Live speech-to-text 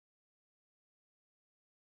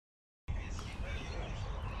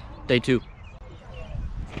Day 2. You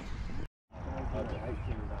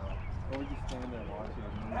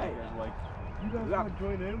guys want to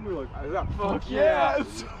join in? We're like, fuck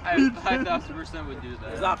yes! I 5,000% would do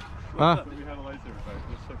that. Huh? We had a lightsaber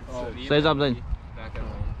fight. Say something. Back at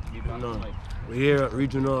home. No. We're here at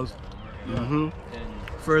regionals.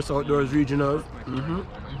 First outdoors regionals.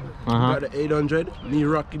 Got the 800. Me,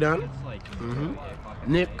 Rocky Dan.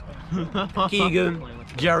 Nick, Keegan,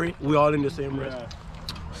 Jerry. We all in the same race.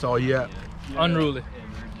 So yeah. Unruly.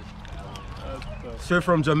 Straight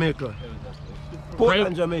from Jamaica.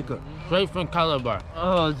 Portland, Jamaica. Straight from Calabar.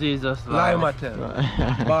 Oh, Jesus. Limatel.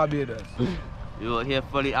 Barbados. You're here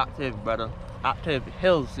fully active, brother. Active.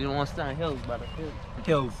 Hills. You don't want to stand hills, brother.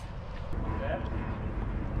 Hills.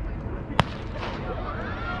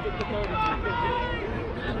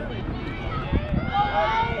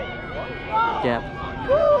 Gap.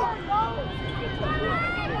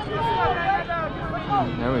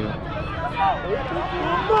 There we go.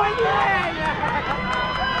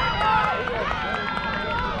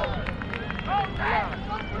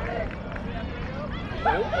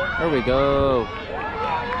 There we go.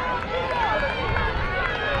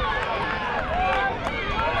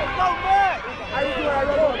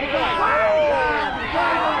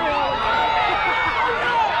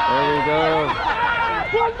 There we go.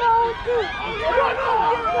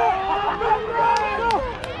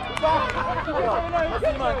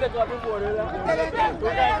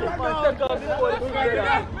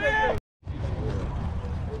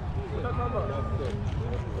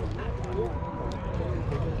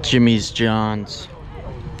 Jimmy's John's.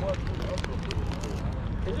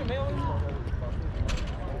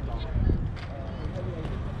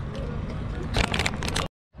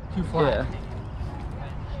 Too far. Yeah.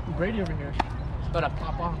 Brady over here. It's about to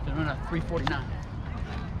pop off and run a 349.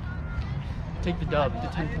 Take the dub to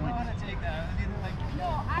 10 points.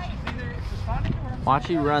 Watch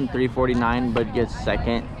you run 349 but get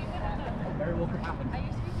second.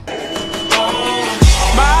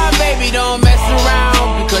 My baby don't mess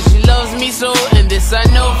around because she loves me so, and this I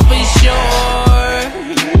know for sure.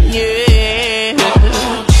 Yeah.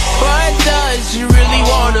 But does she really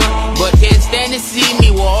wanna? But can't stand to see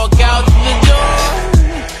me walk out the door.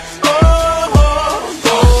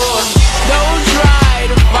 Don't try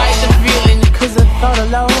to fight the feeling, cause the thought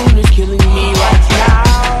alone is killing me right now.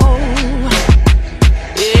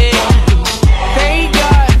 Yeah. Thank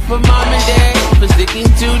God for mom and dad for sticking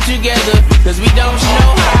two together, cause we don't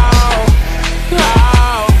know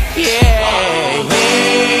how, yeah.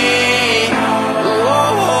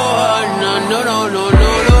 Oh, no, no, no, no, no,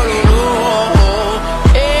 no, no.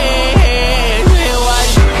 Hey,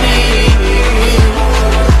 watch me.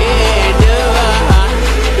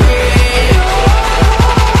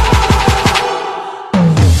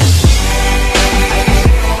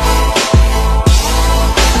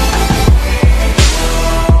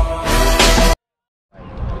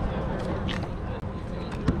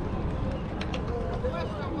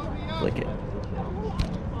 Flick it.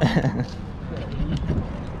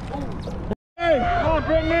 Hey, come on,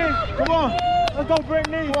 Brittany. Come on. Let's go,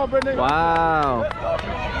 Brittany. Come on, Brittany. Wow.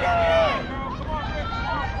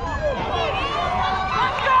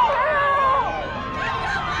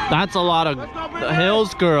 That's a lot of the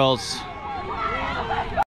Hills girls.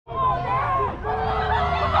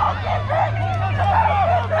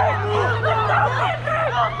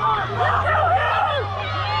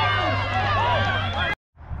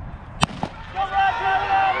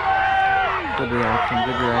 Good reaction,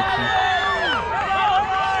 good reaction.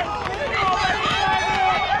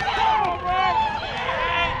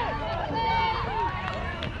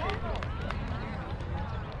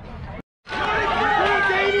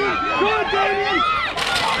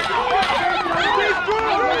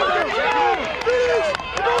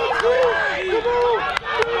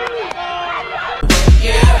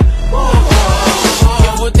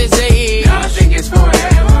 What they say, nothing is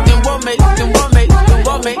forever. Then what makes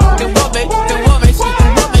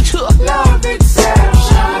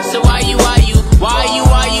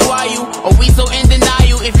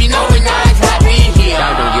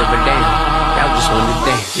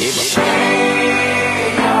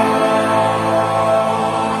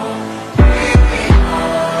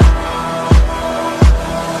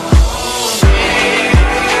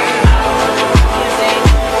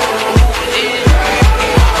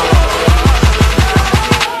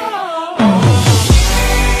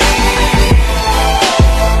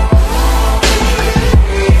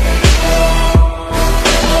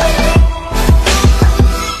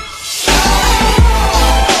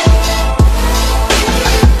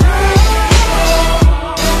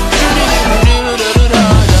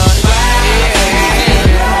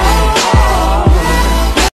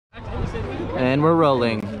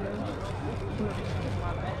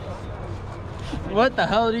What the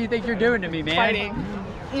hell do you think you're doing to me, man? Fighting.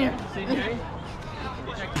 What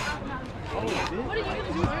are you gonna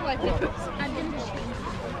do like this? I didn't.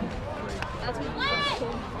 That's what.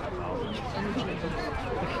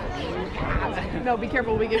 No, be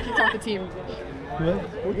careful. We get kicked off the team.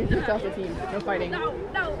 What? We'll get kicked off the team. No fighting. No.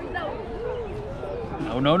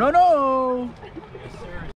 No.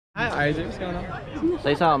 Hi, Isaac. What's going on?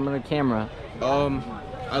 Say something on the camera.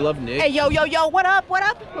 I love Nick. Hey, yo, what up?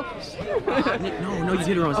 Nick, no, you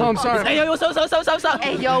did it wrong. Oh, I'm sorry. Hey, yo, what's up?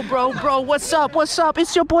 Hey, yo, bro, what's up?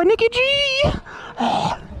 It's your boy, Nicky G.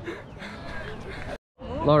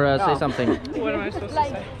 Laura, say something. What am I supposed to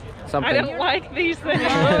say? Something. I don't like these things.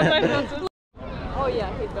 What was I supposed to Oh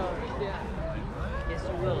yeah, he does. Yeah. Yes,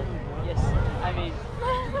 you will. Yes. I mean,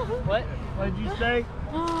 what? What did you say?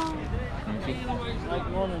 Like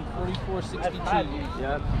Norman, 4462.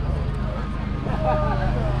 Yep.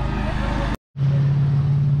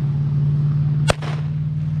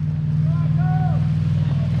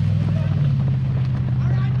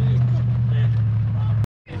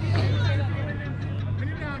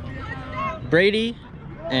 Brady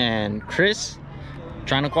and Chris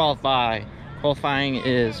trying to qualify. Qualifying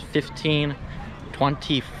is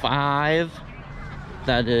 15:25.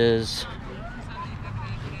 That is,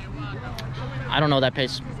 I don't know that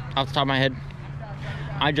pace off the top of my head.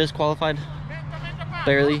 I just qualified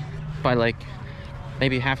barely by like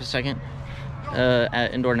maybe half a second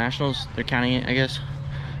at indoor nationals. They're counting it, I guess,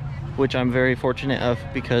 which I'm very fortunate of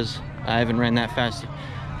because I haven't ran that fast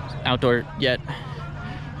outdoor yet.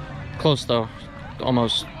 Close though,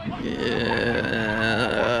 almost.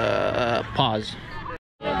 Pause.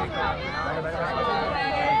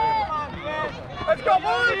 Let's go,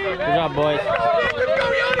 boys! Good job, boys. Let's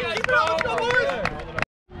go, Yanni! Keep it up! Let's go, boys!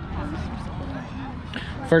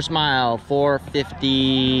 First mile,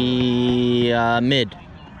 4:50 mid.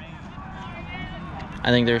 I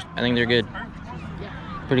think they're good.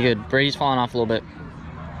 Pretty good. Brady's falling off a little bit.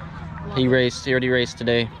 He already raced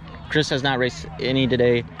today. Chris has not raced any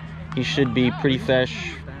today. He should be pretty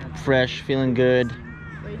fresh, feeling good.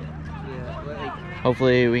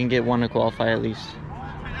 Hopefully we can get one to qualify at least.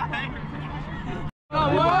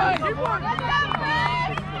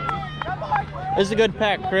 This is a good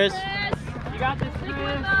pack, Chris. You got this, Chris.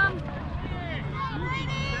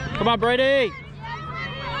 Come on, Brady.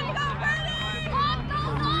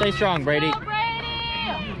 Stay strong, Brady.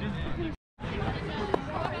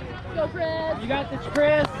 Go, Chris. You got this,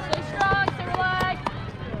 Chris. Stay strong. Stay relaxed.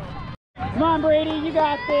 Come on, Brady. You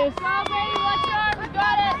got this. Go, Brady. Let's go. We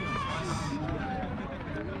got it.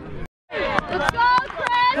 Let's go,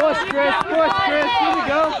 Chris. Push, Chris. Here we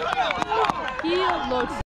go. He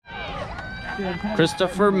looks.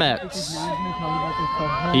 Christopher Metz.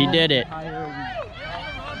 He did it.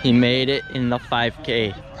 He made it in the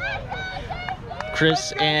 5K.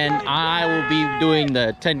 Chris and I will be doing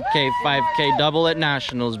the 10K, 5K double at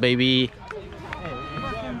Nationals, baby.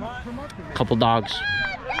 Couple dogs.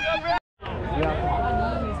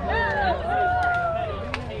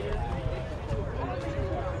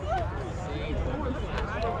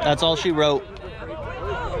 That's all she wrote.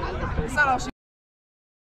 It's not all she